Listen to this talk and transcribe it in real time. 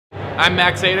I'm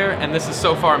Max Ater, and this is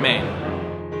Sofar, Maine.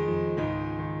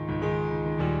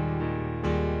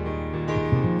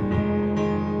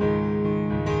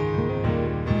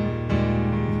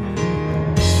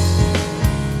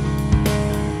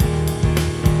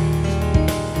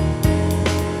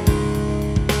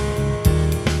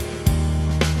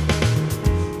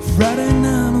 Friday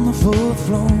night on the 4th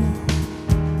floor,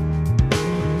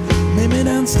 meet me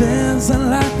downstairs,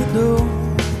 unlock the door.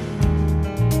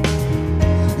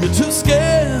 You're too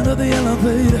scared of the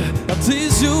elevator, I'll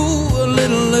tease you a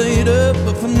little later,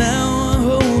 but for now I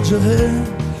hold your hand,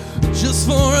 just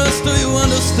for us, do you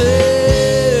understand?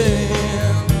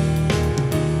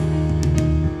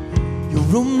 Your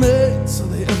roommates, are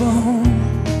they ever home?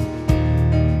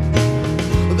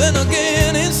 Then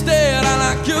again, instead I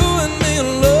like you and me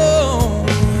alone.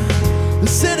 The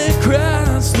city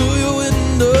cries through your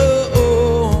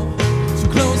window, so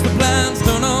close the blinds,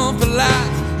 turn off the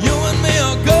lights. You and me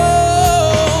are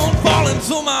gone. Fall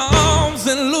into my arms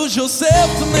and lose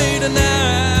yourself to me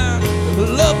tonight.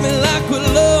 Love me like we're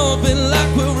loving,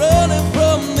 like we're running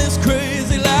from this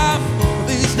crazy life.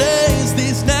 These days,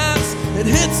 these nights, it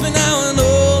hits me now and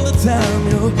all the time.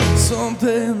 You're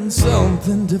something,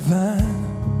 something divine.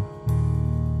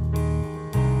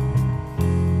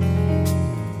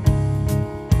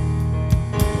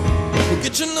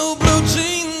 Get your new blue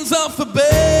jeans off the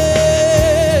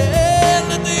bed.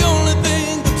 Let the only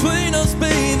thing between us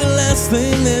be the last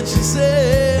thing that you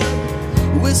said.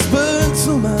 Whisper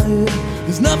into my ear,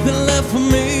 there's nothing left for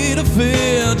me to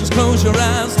fear. Just close your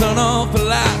eyes, turn off the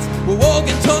lights. We're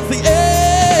walking towards the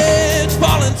edge.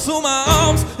 Fall into my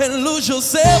arms and lose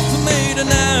yourself to me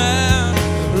tonight.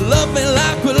 Love me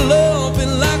like we're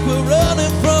loving, like we're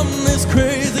running from this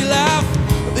crazy life.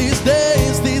 These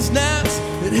days, these nights,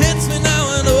 it hits me now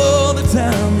and all the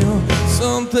time. You're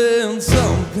something,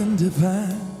 something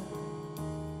divine.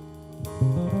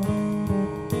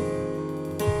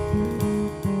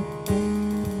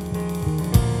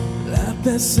 Light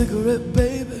that cigarette,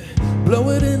 baby, blow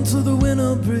it into the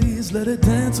winter breeze. Let it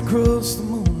dance across the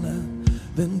moonlight,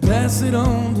 then pass it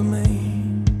on to me.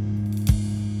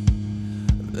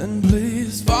 Then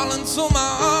please fall into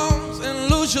my arms and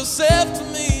lose yourself to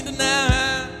me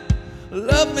tonight.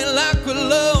 Love me like we're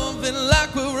loving,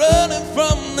 like we're running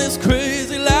from this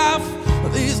crazy life.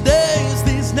 These days,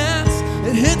 these nights,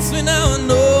 it hits me now and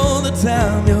all the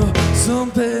time. You're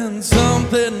something,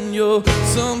 something, you're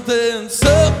something,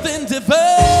 something divine.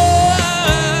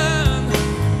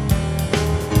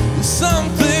 You're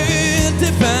something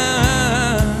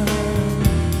divine.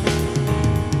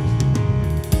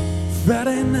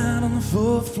 Friday night on the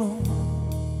 4th floor,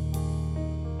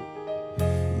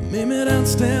 meet me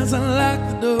downstairs, unlock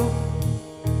the door.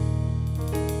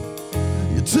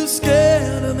 You're too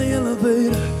scared of the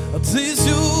elevator, I'll tease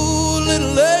you a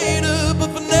little later, but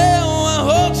for now I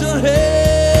hold your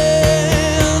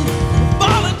hand.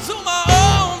 Fall into my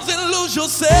arms and lose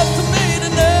yourself to me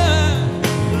tonight.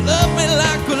 Love me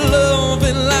like we're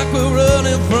loving, like we're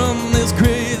running from this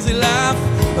crazy life.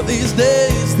 These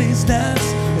days, these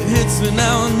nights, it hits me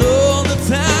now and all the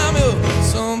time. You're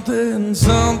something,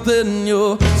 something,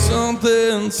 you're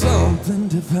something, something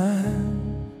divine.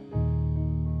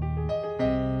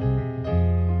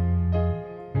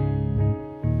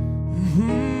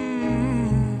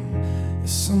 You're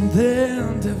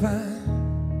something divine.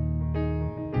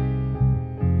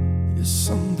 You're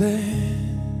something